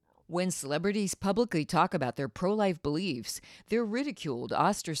When celebrities publicly talk about their pro life beliefs, they're ridiculed,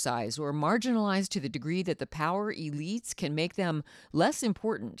 ostracized, or marginalized to the degree that the power elites can make them less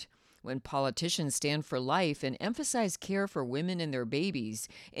important. When politicians stand for life and emphasize care for women and their babies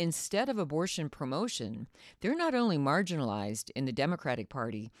instead of abortion promotion, they're not only marginalized in the Democratic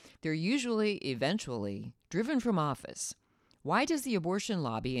Party, they're usually, eventually, driven from office. Why does the abortion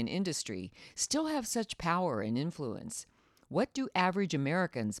lobby and industry still have such power and influence? What do average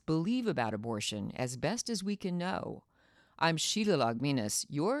Americans believe about abortion as best as we can know? I'm Sheila Lagminas.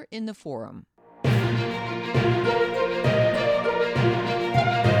 You're in the Forum.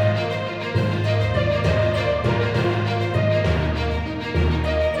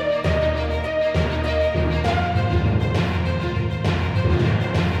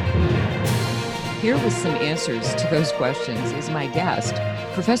 Here with some answers to those questions is my guest,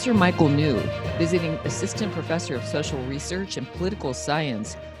 Professor Michael New, visiting Assistant Professor of Social Research and Political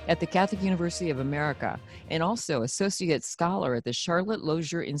Science at the Catholic University of America, and also Associate Scholar at the Charlotte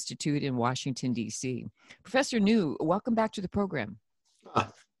Lozier Institute in Washington, D.C. Professor New, welcome back to the program.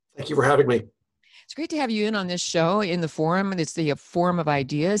 Thank you for having me. It's great to have you in on this show in the Forum. It's the Forum of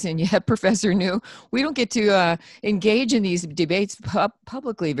Ideas, and yet, Professor New, we don't get to engage in these debates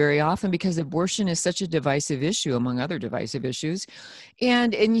publicly very often because abortion is such a divisive issue, among other divisive issues.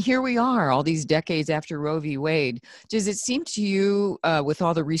 And here we are, all these decades after Roe v. Wade. Does it seem to you, with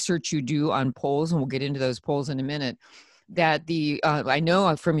all the research you do on polls, and we'll get into those polls in a minute, that I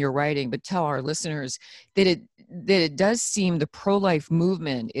know from your writing, but tell our listeners that it does seem the pro-life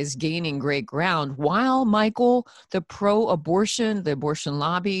movement is gaining great ground, while, Michael, the pro-abortion, the abortion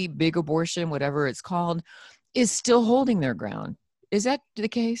lobby, big abortion, whatever it's called, is still holding their ground. Is that the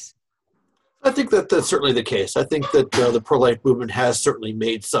case? I think that that's certainly the case. I think that the pro-life movement has certainly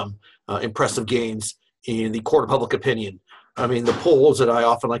made some impressive gains in the court of public opinion. I mean, the polls that I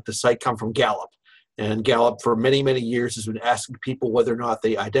often like to cite come from Gallup. And Gallup, for many, many years, has been asking people whether or not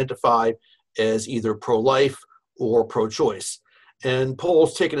they identify as either pro-life or pro-choice. And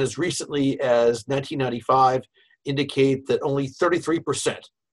polls taken as recently as 1995 indicate that only 33%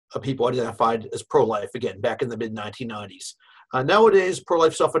 of people identified as pro-life, again, back in the mid-1990s. Nowadays,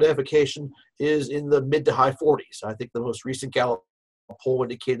 pro-life self-identification is in the mid to high 40s. I think the most recent Gallup poll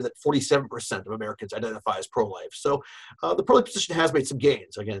indicated that 47% of Americans identify as pro-life. So the pro-life position has made some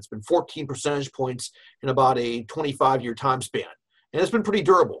gains. Again, it's been 14 percentage points in about a 25-year time span. And it's been pretty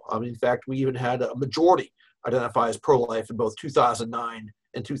durable. I mean, in fact, we even had a majority identify as pro-life in both 2009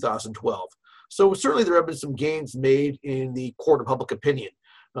 and 2012. So certainly there have been some gains made in the court of public opinion.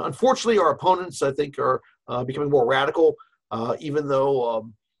 Unfortunately, our opponents, I think, are becoming more radical, even though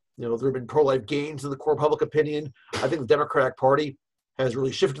there have been pro-life gains in the court of public opinion. I think the Democratic Party has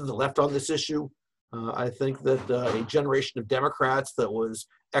really shifted to the left on this issue. I think that a generation of Democrats that was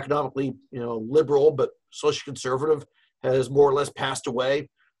economically, liberal but socially conservative has more or less passed away.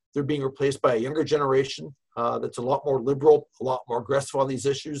 They're being replaced by a younger generation that's a lot more liberal, a lot more aggressive on these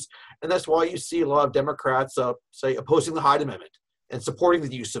issues. And that's why you see a lot of Democrats, say, opposing the Hyde Amendment and supporting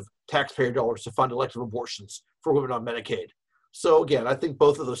the use of taxpayer dollars to fund elective abortions for women on Medicaid. So again, I think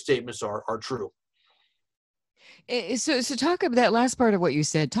both of those statements are true. So talk about that last part of what you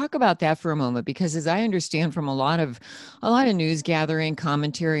said. Talk about that for a moment, because as I understand from a lot of news gathering,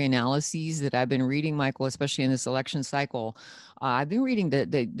 commentary, analyses that I've been reading, Michael, especially in this election cycle, I've been reading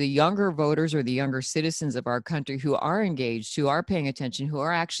that the younger voters or the younger citizens of our country who are engaged, who are paying attention, who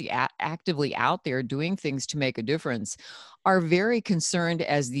are actually actively out there doing things to make a difference, are very concerned,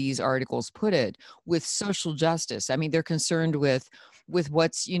 as these articles put it, with social justice. I mean, they're concerned with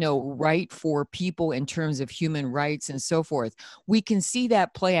what's right for people in terms of human rights and so forth. We can see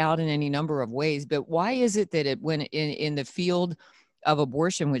that play out in any number of ways, but why is it that when in the field of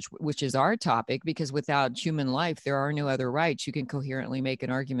abortion, which is our topic, because without human life there are no other rights you can coherently make an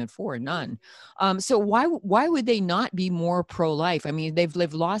argument for? None. So why would they not be more pro-life? I mean,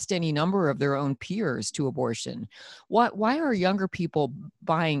 they've lost any number of their own peers to abortion. Why are younger people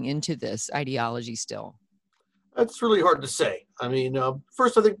buying into this ideology still? That's really hard to say. I mean,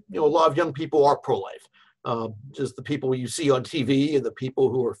 first, I think a lot of young people are pro-life. Just the people you see on TV and the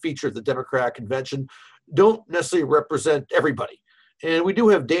people who are featured at the Democratic convention don't necessarily represent everybody. And we do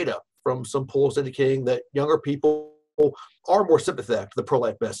have data from some polls indicating that younger people are more sympathetic to the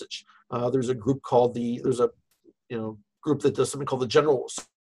pro-life message. There's a group group that does something called the General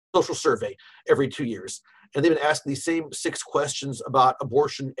Social Survey every 2 years. And they've been asking these same 6 questions about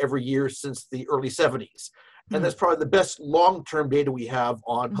abortion every year since the early 70s. And that's probably the best long-term data we have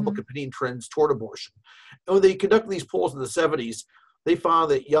on public opinion trends toward abortion. And when they conducted these polls in the 70s, they found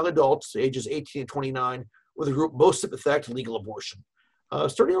that young adults, ages 18 to 29, were the group most sympathetic to legal abortion.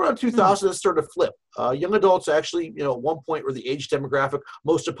 Starting around 2000, it started to flip. Young adults actually, at one point were the age demographic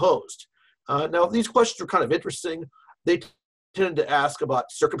most opposed. Now, these questions are kind of interesting. They tended to ask about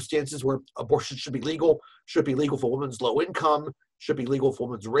circumstances where abortion should be legal. Should it be legal for a woman's low income? Should it be legal if a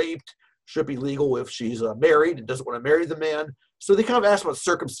woman's raped? Should it be legal if she's married and doesn't want to marry the man? So they kind of asked about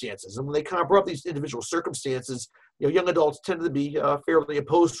circumstances. And when they kind of brought up these individual circumstances, young adults tended to be fairly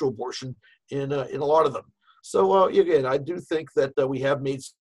opposed to abortion in a lot of them. So again, I do think that we have made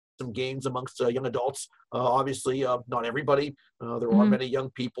some gains amongst young adults. Obviously, not everybody. There are many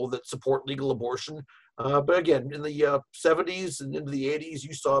young people that support legal abortion. But again, in the 70s and into the 80s,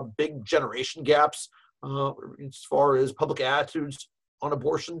 you saw big generation gaps as far as public attitudes on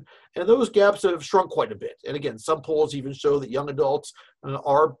abortion. And those gaps have shrunk quite a bit. And again, some polls even show that young adults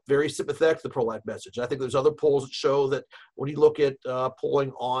are very sympathetic to the pro-life message. I think there's other polls that show that when you look at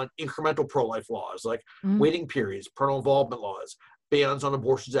polling on incremental pro-life laws, like waiting periods, parental involvement laws, bans on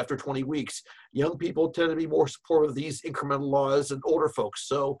abortions after 20 weeks, young people tend to be more supportive of these incremental laws than older folks.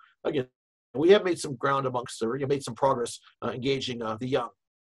 So again, we have made some ground amongst, or made some progress engaging the young.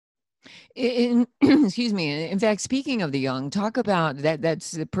 Excuse me. In fact, speaking of the young, talk about that.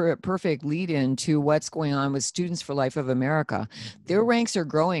 That's the perfect lead in to what's going on with Students for Life of America. Their ranks are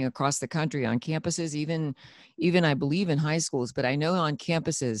growing across the country on campuses, even I believe in high schools, but I know on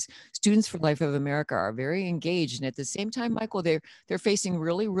campuses, Students for Life of America are very engaged. And at the same time, Michael, they're facing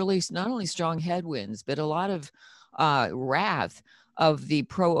really, really not only strong headwinds, but a lot of wrath of the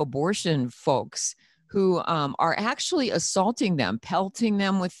pro-abortion folks who are actually assaulting them, pelting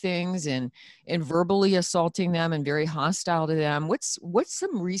them with things and verbally assaulting them and very hostile to them. What's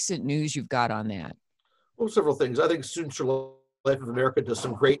some recent news you've got on that? Well, several things. I think Students for Life of America does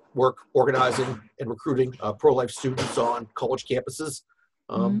some great work organizing and recruiting pro-life students on college campuses.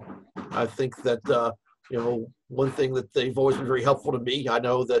 I think that, one thing that they've always been very helpful to me, I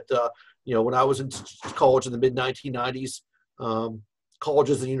know that, when I was in college in the mid-1990s,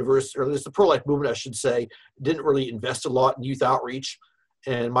 colleges and universities, or at least the pro-life movement, I should say, didn't really invest a lot in youth outreach.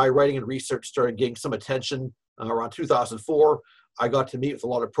 And my writing and research started getting some attention around 2004. I got to meet with a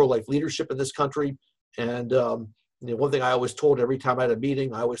lot of pro-life leadership in this country. And one thing I always told every time I had a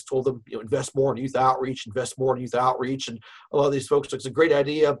meeting, I always told them, invest more in youth outreach, invest more in youth outreach. And a lot of these folks, it's a great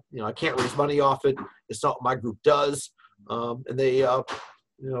idea. I can't raise money off it. It's not what my group does. And they,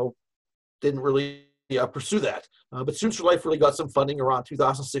 didn't really pursue that. But Students for Life really got some funding around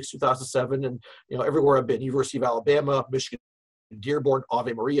 2006, 2007. And, everywhere I've been, University of Alabama, Michigan, Dearborn,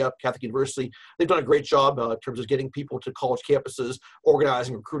 Ave Maria, Catholic University, they've done a great job in terms of getting people to college campuses,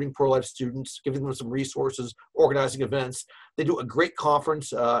 organizing, recruiting pro-life students, giving them some resources, organizing events. They do a great conference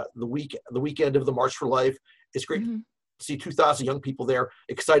the weekend of the March for Life. It's great to see 2,000 young people there,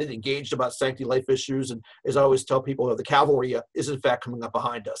 excited, engaged about sanctity life issues. And as I always tell people, the cavalry is in fact coming up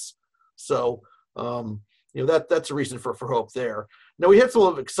behind us. So, that's a reason for hope there. Now, we had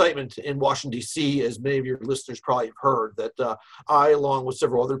some excitement in Washington, D.C., as many of your listeners probably have heard, that I, along with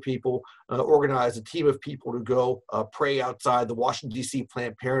several other people, organized a team of people to go pray outside the Washington, D.C.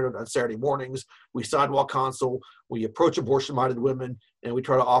 Planned Parenthood on Saturday mornings. We sidewalk counsel, we approach abortion-minded women, and we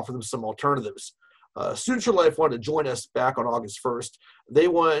try to offer them some alternatives. Students for Life wanted to join us back on August 1st. They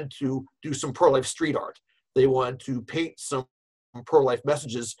wanted to do some pro-life street art. They wanted to paint some pro-life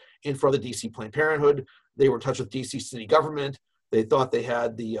messages in front of the DC Planned Parenthood. They were in touch with DC city government. They thought they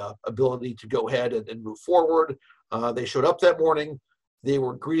had the ability to go ahead and move forward. They showed up that morning. They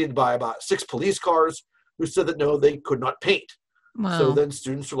were greeted by about 6 police cars who said that no, they could not paint. Wow. So then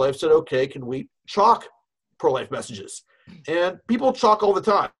Students for Life said, okay, can we chalk pro-life messages? And people chalk all the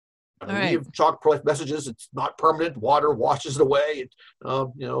time. We have chalk pro-life messages. It's not permanent. Water washes it away.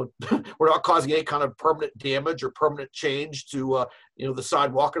 We're not causing any kind of permanent damage or permanent change to, the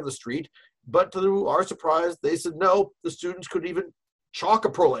sidewalk or the street. But to our surprise, they said no, the students could even chalk a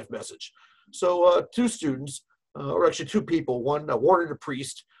pro-life message. So 2 students, or actually 2 people, one Warren, a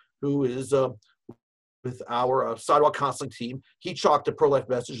priest, who is with our sidewalk counseling team. He chalked a pro-life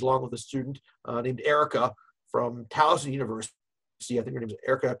message along with a student named Erica from Towson University. I think her name is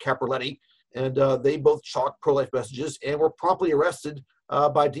Erica Capraletti, and they both chalked pro-life messages and were promptly arrested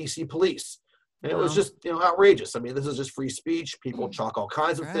by DC police. And it was just, outrageous. I mean, this is just free speech. People chalk all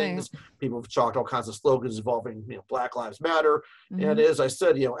kinds of things. People have chalked all kinds of slogans involving, Black Lives Matter. And as I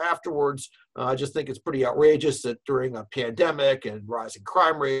said, afterwards, I just think it's pretty outrageous that during a pandemic and rising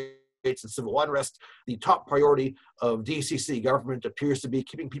crime rates and civil unrest, the top priority of DCC government appears to be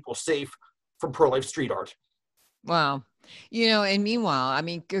keeping people safe from pro-life street art. Wow. You know, and meanwhile, I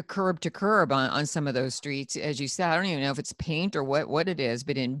mean, curb to curb on some of those streets, as you said, I don't even know if it's paint or what it is,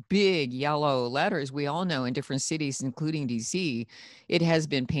 but in big yellow letters, we all know in different cities, including DC, it has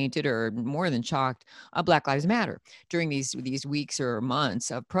been painted or more than chalked, Black Lives Matter during these weeks or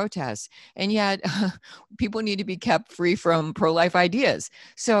months of protests. And yet, people need to be kept free from pro-life ideas.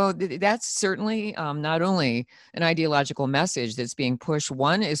 So that's certainly not only an ideological message that's being pushed.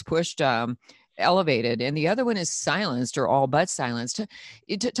 One is pushed elevated and the other one is silenced or all but silenced.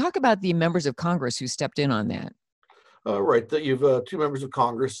 To talk about the members of Congress who stepped in on that. Right, that you've two members of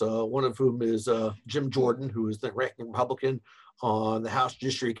Congress, one of whom is Jim Jordan, who is the ranking Republican on the House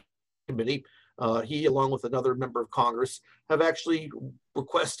Judiciary Committee. He, along with another member of Congress, have actually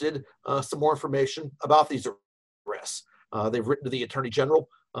requested some more information about these arrests. They've written to the Attorney General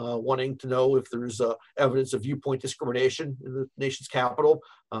wanting to know if there's evidence of viewpoint discrimination in the nation's capital,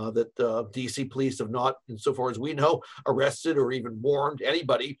 that DC police have not, insofar as we know, arrested or even warned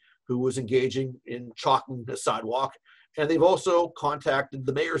anybody who was engaging in chalking the sidewalk. And they've also contacted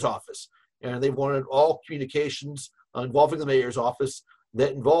the mayor's office, and they've wanted all communications involving the mayor's office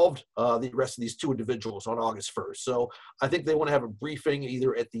that involved the arrest of these two individuals on August 1st. So I think they want to have a briefing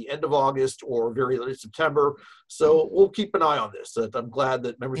either at the end of August or very late September. So we'll keep an eye on this. I'm glad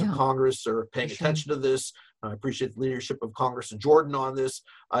that members of Yeah, Congress are for paying sure. attention to this. I appreciate the leadership of Congressman Jordan on this.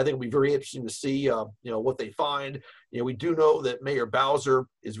 I think it'll be very interesting to see, what they find. We do know that Mayor Bowser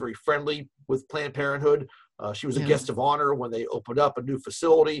is very friendly with Planned Parenthood. She was a Yeah. guest of honor when they opened up a new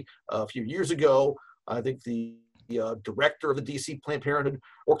facility a few years ago. I think the director of the DC Planned Parenthood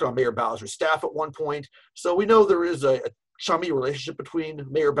worked on Mayor Bowser's staff at one point. So we know there is a chummy relationship between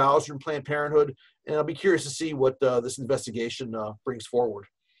Mayor Bowser and Planned Parenthood. And I'll be curious to see what this investigation brings forward.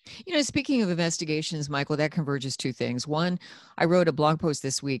 You know, speaking of investigations, Michael, that converges two things. One, I wrote a blog post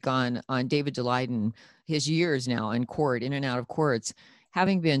this week on David Daleiden, his years now in court, in and out of courts,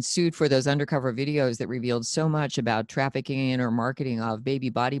 having been sued for those undercover videos that revealed so much about trafficking in or marketing of baby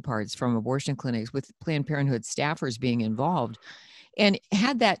body parts from abortion clinics, with Planned Parenthood staffers being involved. And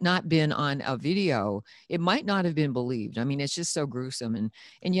had that not been on a video, it might not have been believed. I mean, it's just so gruesome,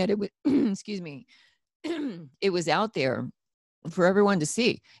 and yet it was excuse me, it was out there for everyone to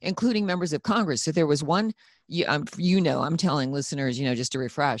see, including members of Congress. So there was one, I'm telling listeners, just to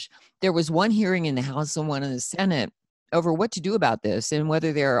refresh, there was one hearing in the House and one in the Senate over what to do about this and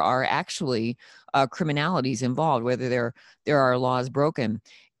whether there are actually criminalities involved, whether there are laws broken.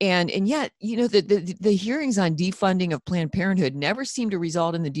 And yet, the hearings on defunding of Planned Parenthood never seem to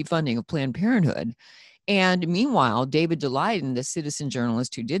result in the defunding of Planned Parenthood. And meanwhile, David Daleiden, the citizen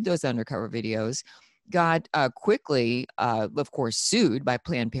journalist who did those undercover videos, got quickly, of course, sued by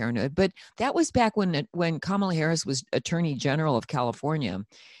Planned Parenthood. But that was back when Kamala Harris was Attorney General of California,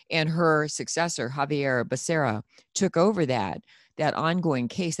 and her successor Javier Becerra took over that ongoing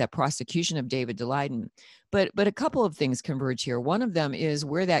case, that prosecution of David Daleiden. But a couple of things converge here. One of them is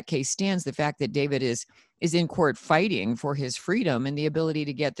where that case stands, the fact that David is in court fighting for his freedom and the ability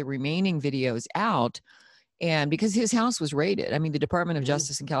to get the remaining videos out. And because his house was raided, I mean, the Department of Mhm.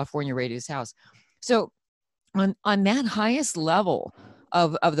 Justice in California raided his house. So on that highest level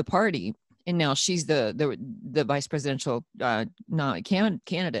of the party, and now she's the vice presidential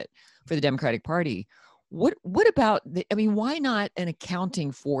candidate for the Democratic Party. What about I mean, why not an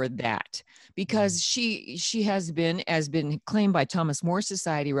accounting for that? Because she has been claimed by Thomas More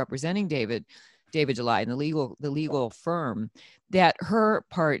Society, representing David Daleiden, the legal firm, that her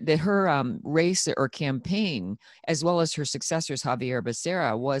race or campaign, as well as her successors Javier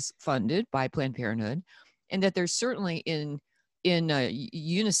Becerra, was funded by Planned Parenthood, and that they're certainly in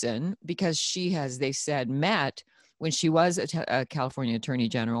unison, because she has, they said, met when she was a California Attorney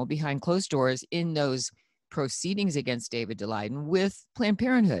General behind closed doors in those proceedings against David Daleiden with Planned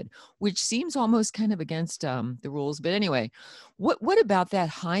Parenthood, which seems almost kind of against the rules. But anyway, what about that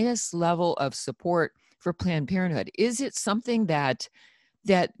highest level of support for Planned Parenthood? Is it something that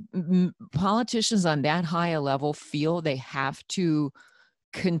politicians on that high a level feel they have to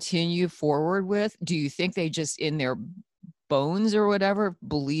continue forward with? Do you think they just in their bones or whatever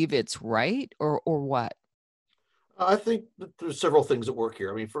believe it's right, or what? I think that there's several things at work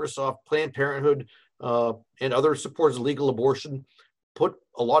here. I mean, first off, Planned Parenthood and other supporters of legal abortion put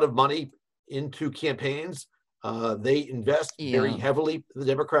a lot of money into campaigns. They invest very Yeah. heavily in the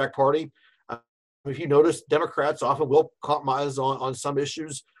Democratic Party. Uh, if you notice, Democrats often will compromise on some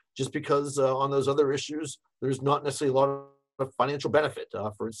issues just because on those other issues, there's not necessarily a lot of financial benefit.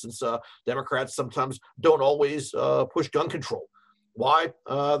 For instance, Democrats sometimes don't always push gun control. Why?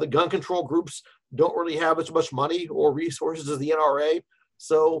 The gun control groups don't really have as much money or resources as the NRA.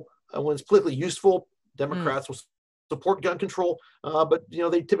 So when it's politically useful, Mm. Democrats will support gun control, but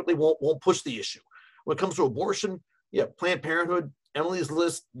they typically won't push the issue. When it comes to abortion, yeah, Planned Parenthood, Emily's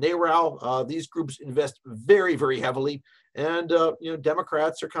List, NARAL, these groups invest very, very heavily, and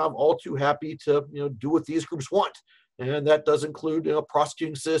Democrats are kind of all too happy to do what these groups want. And that does include,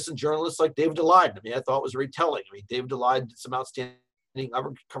 prosecuting citizen journalists like David Daleiden. I mean, I thought it was very telling. I mean, David Daleiden did some outstanding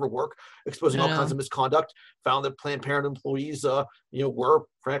undercover work, exposing all kinds of misconduct, found that Planned Parenthood employees, were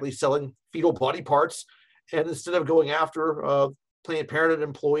frankly selling fetal body parts. And instead of going after Planned Parenthood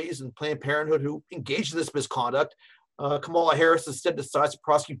employees and Planned Parenthood who engaged in this misconduct, Kamala Harris instead decides to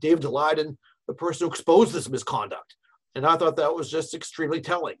prosecute David Daleiden, the person who exposed this misconduct. And I thought that was just extremely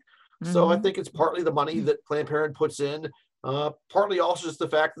telling. So I think it's partly the money that Planned Parenthood puts in, partly also just the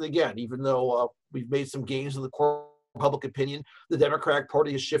fact that, again, even though we've made some gains in the court of public opinion, the Democratic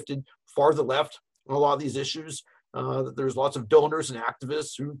Party has shifted far to the left on a lot of these issues. There's lots of donors and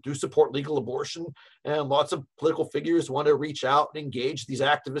activists who do support legal abortion, and lots of political figures want to reach out and engage these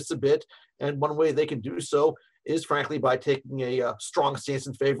activists a bit. And one way they can do so is, frankly, by taking a strong stance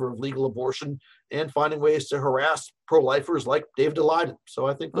in favor of legal abortion and finding ways to harass pro-lifers like David Daleiden. So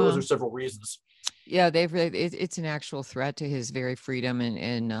I think those are several reasons. Yeah, it's an actual threat to his very freedom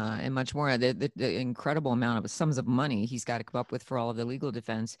and much more. The incredible amount of sums of money he's got to come up with for all of the legal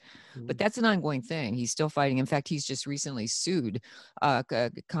defense, but that's an ongoing thing. He's still fighting. In fact, he's just recently sued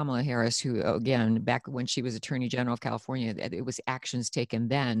Kamala Harris, who, again, back when she was Attorney General of California, it was actions taken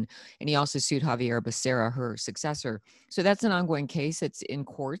then, and he also sued Xavier Becerra, her successor. So that's an ongoing case. It's in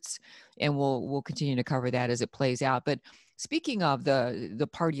courts, and we'll continue to cover that as it plays out. But speaking of the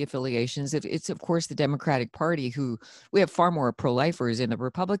party affiliations, it's of course the Democratic Party, who we have far more pro-lifers in the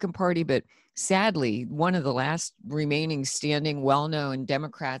Republican Party, but sadly, one of the last remaining standing well-known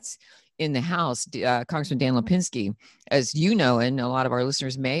Democrats in the House, Congressman Dan Lipinski, as you know, and a lot of our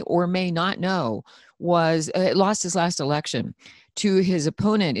listeners may or may not know, was lost his last election to his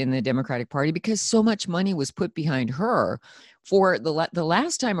opponent in the Democratic Party because so much money was put behind her. For the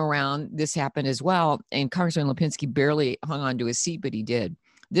last time around, this happened as well, and Congressman Lipinski barely hung on to his seat, but he did.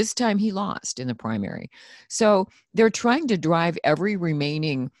 This time he lost in the primary. So they're trying to drive every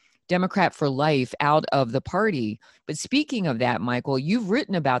remaining Democrat for life out of the party. But speaking of that, Michael, you've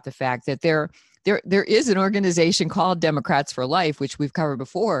written about the fact that there is an organization called Democrats for Life, which we've covered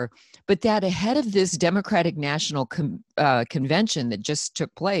before, but that ahead of this Democratic National Convention that just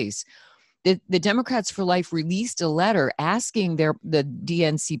took place, the Democrats for Life released a letter asking the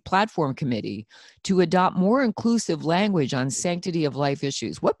DNC platform committee to adopt more inclusive language on sanctity of life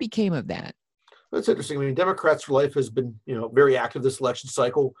issues. What became of that? That's interesting. I mean, Democrats for Life has been, very active this election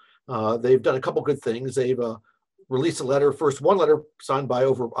cycle. They've done a couple good things. They've released a letter, one letter signed by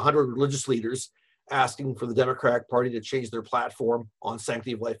over 100 religious leaders asking for the Democratic Party to change their platform on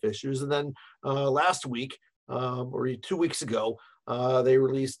sanctity of life issues. And then last week, or 2 weeks ago, they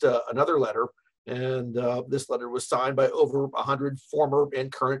released another letter, and this letter was signed by over 100 former and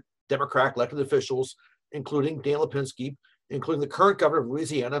current Democratic elected officials, including Dan Lipinski, including the current governor of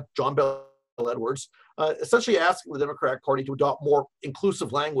Louisiana, John Bel Edwards, essentially asking the Democratic Party to adopt more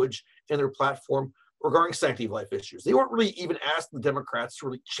inclusive language in their platform regarding sanctity of life issues. They weren't really even asking the Democrats to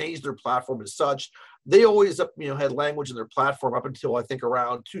really change their platform as such. They always, had language in their platform up until I think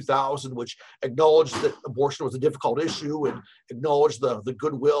around 2000, which acknowledged that abortion was a difficult issue and acknowledged the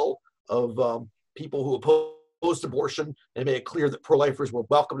goodwill of people who opposed abortion and made it clear that pro-lifers were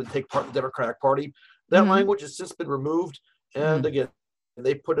welcome to take part in the Democratic Party. That language has since been removed, and again,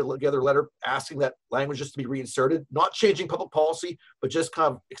 they put together a letter asking that language just to be reinserted, not changing public policy, but just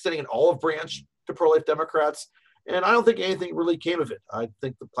kind of extending an olive branch to pro-life Democrats. And I don't think anything really came of it. I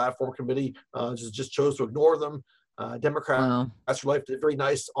think the platform committee just chose to ignore them. Democrats for Life did a very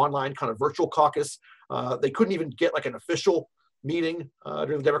nice online kind of virtual caucus. They couldn't even get like an official meeting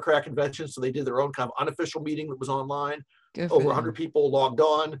during the Democratic convention, so they did their own kind of unofficial meeting that was online. Over 100 people logged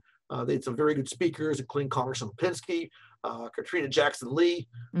on. They had some very good speakers, including Congressman Lipinski, Katrina Jackson Lee,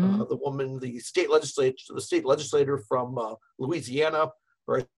 the state legislator from Louisiana,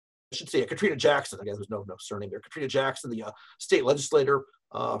 or I should say Katrina Jackson. I guess there's no surname there. Katrina Jackson, the state legislator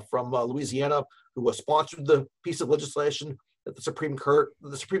from Louisiana, who sponsored the piece of legislation that the Supreme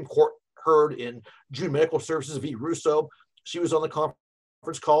Court heard in June Medical Services v. Russo. She was on the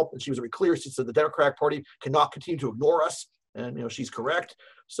conference call, and she was very clear. She said the Democratic Party cannot continue to ignore us, and she's correct.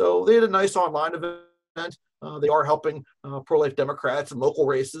 So they had a nice online event. They are helping pro-life Democrats in local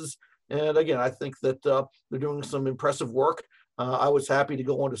races. And again, I think that they're doing some impressive work. I was happy to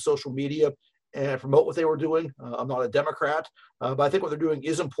go onto social media and promote what they were doing. I'm not a Democrat, but I think what they're doing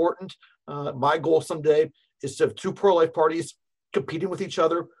is important. My goal someday is to have two pro-life parties competing with each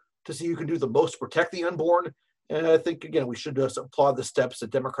other to see who can do the most to protect the unborn. And I think, again, we should just applaud the steps that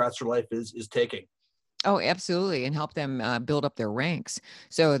Democrats for Life is taking. Oh, absolutely, and help them build up their ranks.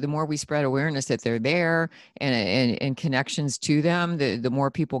 So the more we spread awareness that they're there and connections to them, the more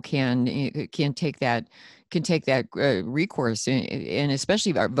people can take that recourse, and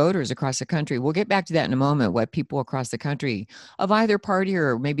especially our voters across the country. We'll get back to that in a moment. What people across the country of either party,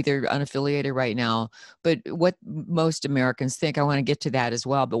 or maybe they're unaffiliated right now, but what most Americans think. I want to get to that as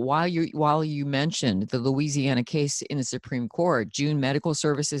well. But while you mentioned the Louisiana case in the Supreme Court, June Medical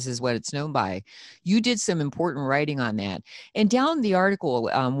Services is what it's known by. You did some important writing on that. And down the article,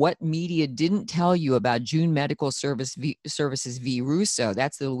 what media didn't tell you about June Medical Services v. Russo.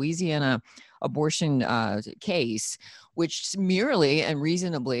 That's the Louisiana abortion case, which merely and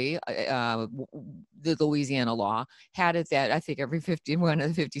reasonably, the Louisiana law had it that I think one of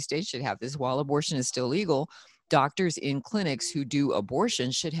the 50 states should have this. While abortion is still legal, doctors in clinics who do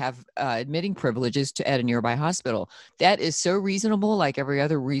abortion should have admitting privileges at a nearby hospital. That is so reasonable, like every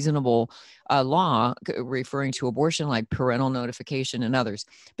other reasonable law referring to abortion, like parental notification and others.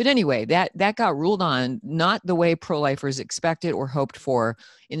 But anyway, that got ruled on not the way pro-lifers expected or hoped for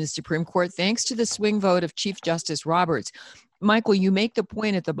in the Supreme Court, thanks to the swing vote of Chief Justice Roberts. Michael, you make the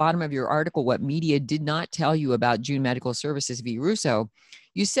point at the bottom of your article, what media did not tell you about June Medical Services v. Russo.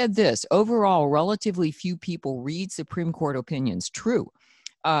 You said this: overall, relatively few people read Supreme Court opinions. True.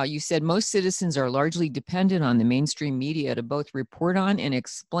 You said most citizens are largely dependent on the mainstream media to both report on and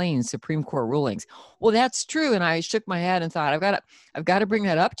explain Supreme Court rulings. Well, that's true. And I shook my head and thought, I've got to bring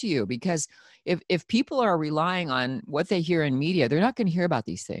that up to you, because if people are relying on what they hear in media, they're not going to hear about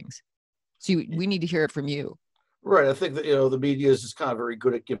these things. So we need to hear it from you. Right. I think that, the media is just kind of very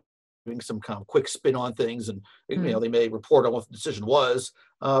good at giving some kind of quick spin on things, and they may report on what the decision was,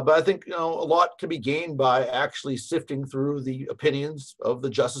 but I think a lot can be gained by actually sifting through the opinions of the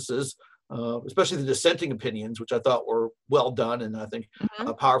justices, especially the dissenting opinions, which I thought were well done and I think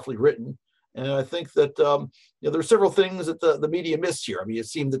powerfully written. And I think that there are several things that the media missed here. I mean, it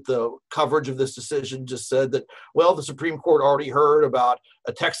seemed that the coverage of this decision just said that, well, the Supreme Court already heard about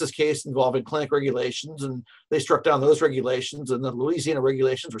a Texas case involving clinic regulations, and they struck down those regulations, and the Louisiana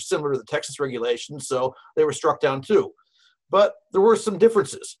regulations were similar to the Texas regulations, so they were struck down too. But there were some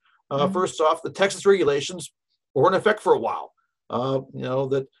differences. First off, the Texas regulations were in effect for a while.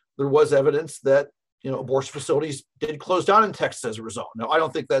 That there was evidence that abortion facilities did close down in Texas as a result. Now, I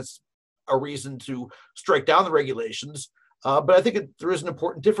don't think that's a reason to strike down the regulations, but I think there is an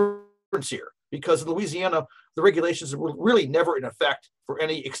important difference here, because in Louisiana, the regulations were really never in effect for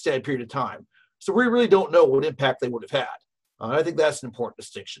any extended period of time. So we really don't know what impact they would have had. I think that's an important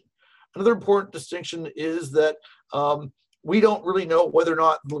distinction. Another important distinction is that we don't really know whether or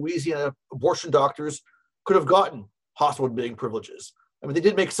not Louisiana abortion doctors could have gotten hospital admitting privileges. I mean, they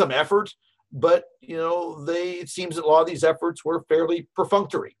did make some effort, but it seems that a lot of these efforts were fairly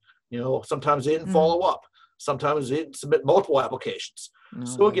perfunctory. Sometimes they didn't follow up. Sometimes they didn't submit multiple applications.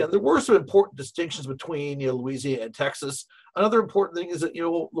 So again, there were some important distinctions between Louisiana and Texas. Another important thing is that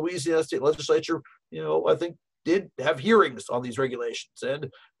Louisiana state legislature, I think did have hearings on these regulations,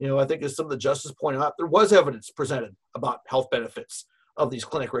 and I think as some of the justices pointed out, there was evidence presented about health benefits of these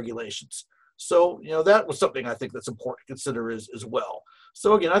clinic regulations. So that was something I think that's important to consider as well.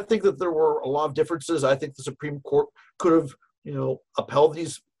 So again, I think that there were a lot of differences. I think the Supreme Court could have upheld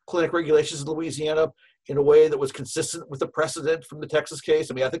these clinic regulations in Louisiana in a way that was consistent with the precedent from the Texas case.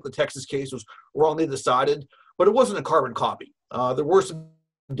 I mean, I think the Texas case was wrongly decided, but it wasn't a carbon copy. There were some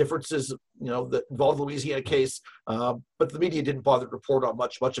differences, that involved the Louisiana case, but the media didn't bother to report on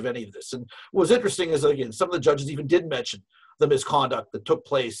much of any of this. And what was interesting is, again, some of the judges even did mention the misconduct that took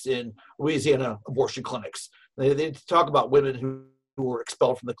place in Louisiana abortion clinics. They did talk about women who were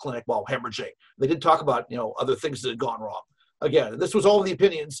expelled from the clinic while hemorrhaging. They did talk about, other things that had gone wrong. Again, this was all in the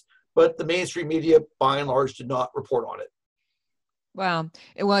opinions, but the mainstream media, by and large, did not report on it. Wow.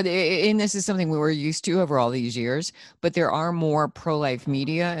 Well, and this is something we were used to over all these years, but there are more pro-life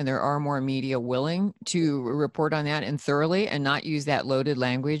media, and there are more media willing to report on that and thoroughly, and not use that loaded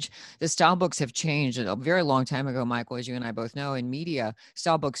language. The style books have changed a very long time ago, Michael, as you and I both know. In media,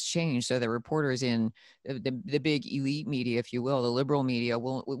 style books changed, so the reporters in the big elite media, if you will, the liberal media,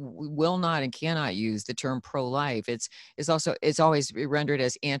 will not and cannot use the term pro-life. It's always rendered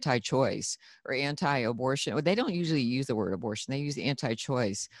as anti-choice or anti-abortion. They don't usually use the word abortion. They use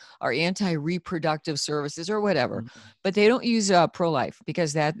anti-choice or anti-reproductive services or whatever, Mhm. but they don't use pro-life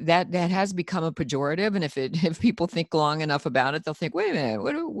because that has become a pejorative. And if people think long enough about it, they'll think, wait a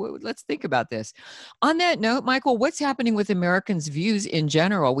minute, let's think about this. On that note, Michael, what's happening with Americans' views in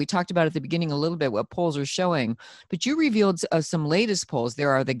general? We talked about at the beginning a little bit what polls are showing, but you revealed some latest polls.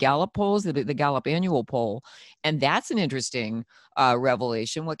 There are the Gallup polls, the Gallup annual poll, and that's an interesting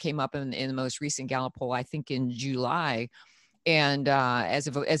revelation. What came up in the most recent Gallup poll, I think in July, and as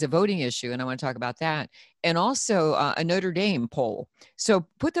a voting issue, and I want to talk about that, and also a Notre Dame poll. So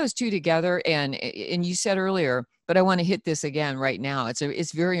put those two together, and you said earlier, but I want to hit this again right now.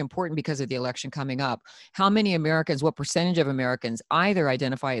 It's very important because of the election coming up. How many Americans, what percentage of Americans either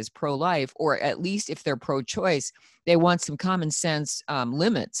identify as pro-life, or at least if they're pro-choice, they want some common sense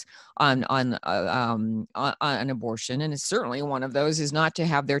limits on abortion, and it's certainly one of those is not to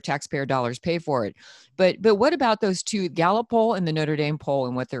have their taxpayer dollars pay for it. But what about those two, Gallup poll and the Notre Dame poll,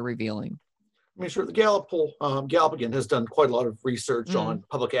 and what they're revealing? I mean, sure, the Gallup poll, Gallup again has done quite a lot of research Mm, on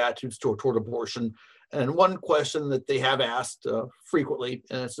public attitudes toward abortion. And one question that they have asked frequently,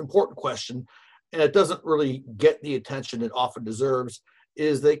 and it's an important question, and it doesn't really get the attention it often deserves,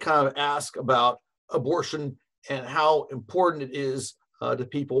 is they kind of ask about abortion and how important it is to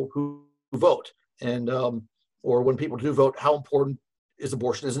people who vote. And, or when people do vote, how important is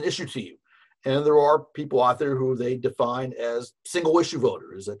abortion as an issue to you? And there are people out there who they define as single issue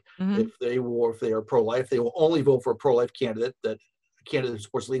voters. That hmm if they are pro-life, they will only vote for a pro-life candidate. That a candidate who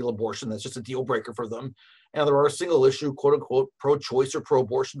supports legal abortion, that's just a deal breaker for them. And there are single issue, quote unquote, pro-choice or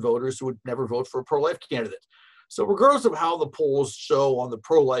pro-abortion voters who would never vote for a pro-life candidate. So regardless of how the polls show on the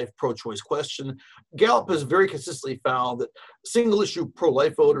pro-life, pro-choice question, Gallup has very consistently found that single issue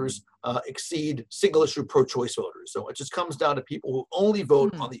pro-life voters exceed single issue pro-choice voters. So it just comes down to people who only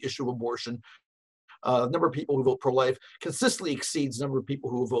vote on the issue of abortion. Number of people who vote pro-life consistently exceeds the number of people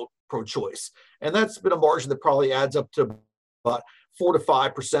who vote pro-choice. And that's been a margin that probably adds up to about 4 to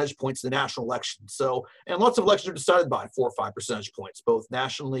 5 percentage points in the national election. So, and lots of elections are decided by 4 or 5 percentage points, both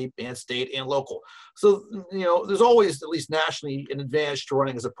nationally and state and local. So, there's always, at least nationally, an advantage to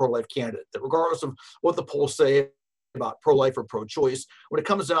running as a pro-life candidate, that regardless of what the polls say about pro-life or pro-choice, when it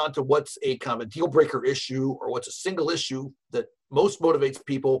comes down to what's a kind of a deal breaker issue or what's a single issue that most motivates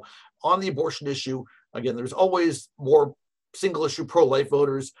people on the abortion issue, again, there's always more single issue pro-life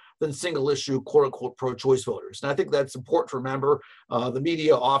voters than single issue quote unquote pro-choice voters. And I think that's important to remember. The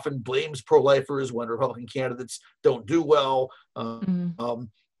media often blames pro-lifers when Republican candidates don't do well. hmm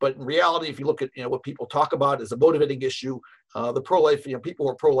But in reality, if you look at what people talk about as a motivating issue, the pro-life, people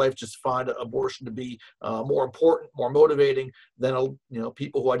who are pro-life just find abortion to be more important, more motivating than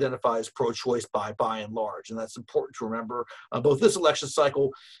people who identify as pro-choice by and large. And that's important to remember both this election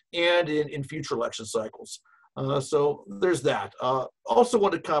cycle and in future election cycles. So there's that. Also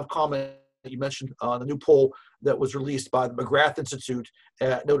want to kind of comment, you mentioned the new poll that was released by the McGrath Institute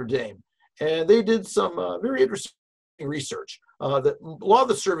at Notre Dame. And they did some very interesting research. That a lot of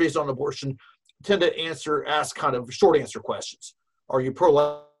the surveys on abortion tend to ask kind of short answer questions. Are you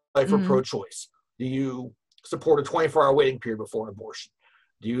pro-life or hmm pro-choice? Do you support a 24-hour waiting period before an abortion?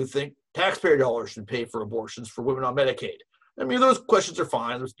 Do you think taxpayer dollars should pay for abortions for women on Medicaid? I mean, those questions are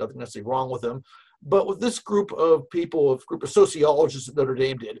fine. There's nothing necessarily wrong with them. But with this group of people, a group of sociologists that Notre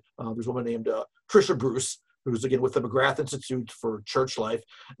Dame did, there's a woman named Tricia Bruce, who's again with the McGrath Institute for Church Life.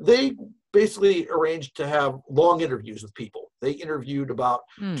 They basically arranged to have long interviews with people. They interviewed about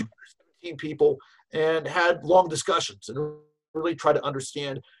mm 217 people and had long discussions and really tried to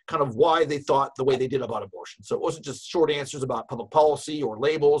understand kind of why they thought the way they did about abortion. So it wasn't just short answers about public policy or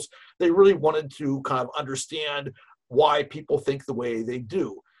labels. They really wanted to kind of understand why people think the way they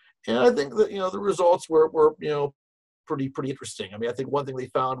do. And I think that, the results were pretty interesting. I mean, I think one thing they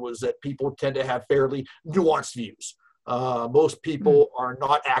found was that people tend to have fairly nuanced views. Most mm. people are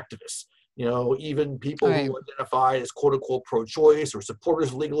not activists. Even All people right. who identify as quote unquote pro-choice or supporters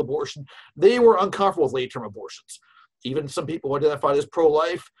of legal abortion, they were uncomfortable with late-term abortions. Even some people who identified as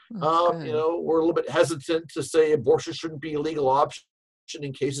pro-life, That's good. were a little bit hesitant to say abortion shouldn't be a legal option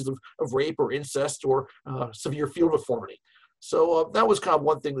in cases of rape or incest or severe fetal deformity. So that was kind of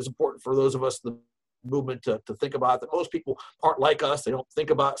one thing that's important for those of us in the movement to think about, that most people aren't like us. They don't think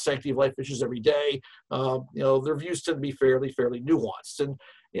about sanctity of life issues every day. Their views tend to be fairly nuanced. And,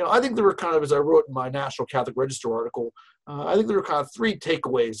 I think there were kind of, as I wrote in my National Catholic Register article, I think there were kind of three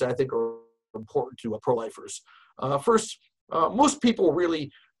takeaways that I think are important to pro-lifers. First, most people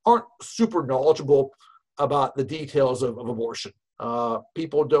really aren't super knowledgeable about the details of abortion.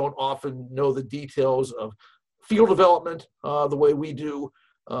 People don't often know the details of fetal development the way we do.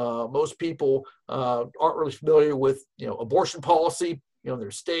 Most people aren't really familiar with, abortion policy, in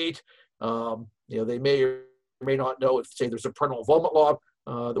their state. They may or may not know if, say, there's a parental involvement law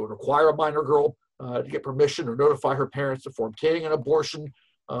that would require a minor girl to get permission or notify her parents before obtaining an abortion.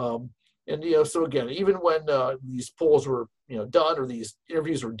 So again, even when these polls were, done, or these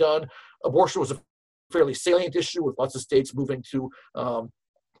interviews were done, abortion was a fairly salient issue, with lots of states moving to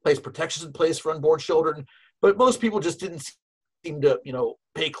place protections in place for unborn children. But most people just didn't seem to,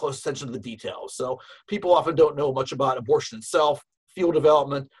 pay close attention to the details. So people often don't know much about abortion itself, field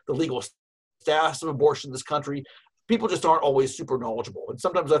development, the legal status of abortion in this country. People just aren't always super knowledgeable. And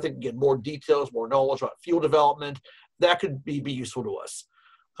sometimes I think, again, more details, more knowledge about field development, that could be useful to us.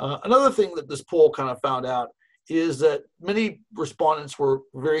 Another thing that this poll kind of found out is that many respondents were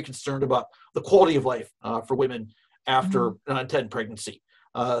very concerned about the quality of life for women after an unintended pregnancy.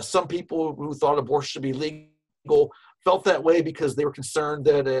 Some people who thought abortion should be legal felt that way because they were concerned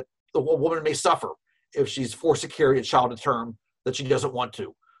that a woman may suffer if she's forced to carry a child to term that she doesn't want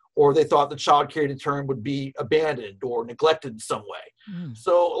to, or they thought the child carried to term would be abandoned or neglected in some way.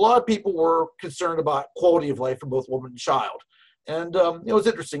 So a lot of people were concerned about quality of life for both woman and child. And it's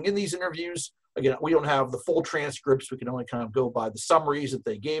interesting, in these interviews, again, we don't have the full transcripts. We can only kind of go by the summaries that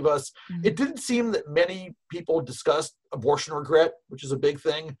they gave us. It didn't seem that many people discussed abortion regret, which is a big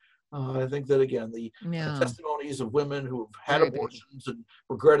thing. I think that, again, the testimonies of women who have had abortions and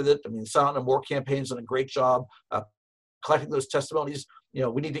regretted it. I mean, Silent No More campaign's done a great job collecting those testimonies.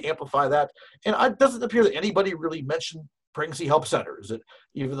 We need to amplify that. And it doesn't appear that anybody really mentioned pregnancy help centers. And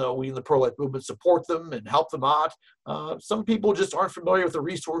even though we in the pro-life movement support them and help them out, some people just aren't familiar with the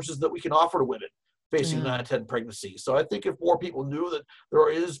resources that we can offer to women facing an unintended pregnancy. So I think if more people knew that there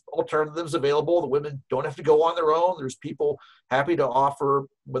is alternatives available, the women don't have to go on their own. There's people happy to offer,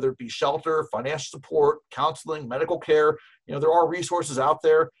 whether it be shelter, financial support, counseling, medical care. There are resources out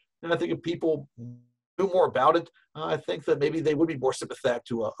there. And I think if people knew more about it, I think that maybe they would be more sympathetic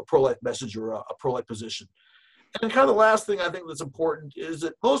to a pro-life message or a pro-life position. And kind of the last thing I think that's important is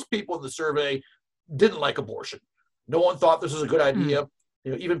that most people in the survey didn't like abortion. No one thought this was a good idea.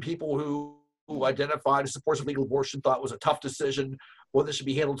 Even people who identified as supporters of legal abortion thought it was a tough decision, or this should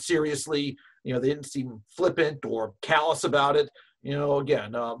be handled seriously. They didn't seem flippant or callous about it. So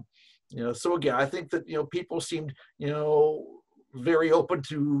again, I think that, people seemed, very open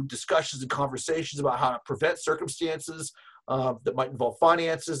to discussions and conversations about how to prevent circumstances that might involve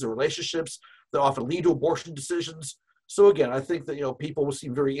finances or relationships that often lead to abortion decisions. So again, I think that, people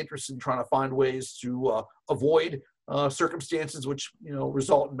seem very interested in trying to find ways to avoid circumstances which,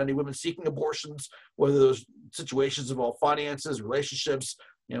 result in many women seeking abortions, whether those situations involve finances, relationships,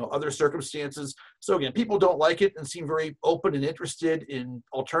 other circumstances. So again, people don't like it and seem very open and interested in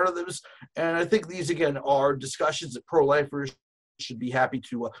alternatives. And I think these, again, are discussions that pro-lifers should be happy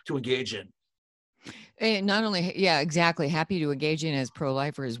to engage in. And not only, yeah, exactly. Happy to engage in as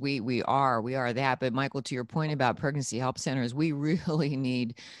pro-lifers. We are that. But Michael, to your point about pregnancy help centers, we really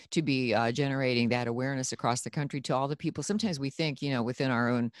need to be generating that awareness across the country to all the people. Sometimes we think, within our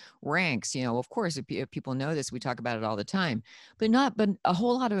own ranks, of course, if people know this, we talk about it all the time, but a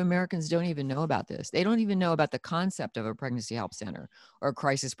whole lot of Americans don't even know about this. They don't even know about the concept of a pregnancy help center or a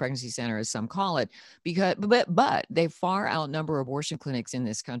crisis pregnancy center, as some call it, but they far outnumber abortion clinics in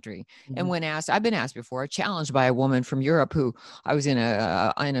this country. And when asked, I've been asked before, challenged by a woman from Europe who I was in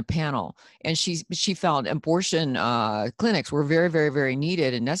a panel, and she felt abortion clinics were very, very, very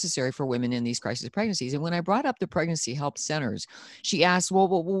needed and necessary for women in these crisis pregnancies. And when I brought up the pregnancy help centers, she asked, well,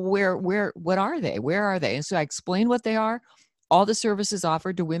 what are they? Where are they? And so I explained what they are. All the services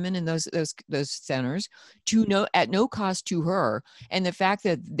offered to women in those centers at no cost to her, and the fact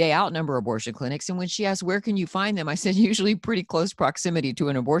that they outnumber abortion clinics. And when she asked, where can you find them? I said, usually pretty close proximity to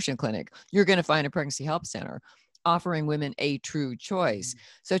an abortion clinic. You're going to find a pregnancy help center offering women a true choice.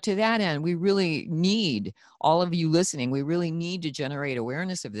 So to that end, we really need all of you listening. We really need to generate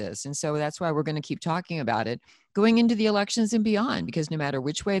awareness of this. And so that's why we're going to keep talking about it going into the elections and beyond, because no matter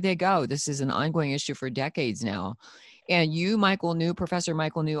which way they go, this is an ongoing issue for decades now. And you, Professor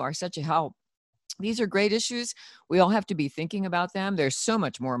Michael New, are such a help. These are great issues. We all have to be thinking about them. There's so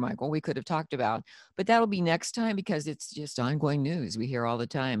much more, Michael, we could have talked about, but that'll be next time because it's just ongoing news we hear all the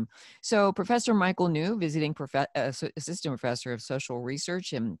time. So Professor Michael New, visiting assistant professor of social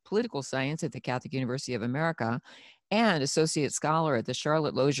research and political science at the Catholic University of America and associate scholar at the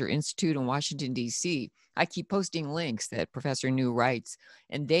Charlotte Lozier Institute in Washington, D.C. I keep posting links that Professor New writes,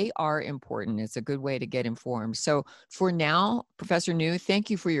 and they are important. It's a good way to get informed. So for now, Professor New, thank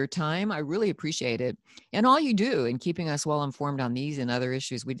you for your time. I really appreciate it. And all you do in keeping us well informed on these and other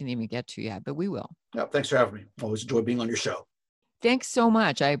issues we didn't even get to yet, but we will. Yeah, thanks for having me. Always enjoy being on your show. Thanks so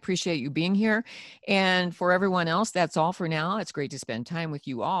much. I appreciate you being here. And for everyone else, that's all for now. It's great to spend time with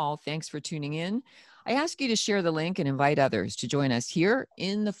you all. Thanks for tuning in. I ask you to share the link and invite others to join us here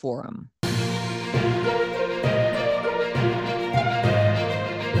in the forum.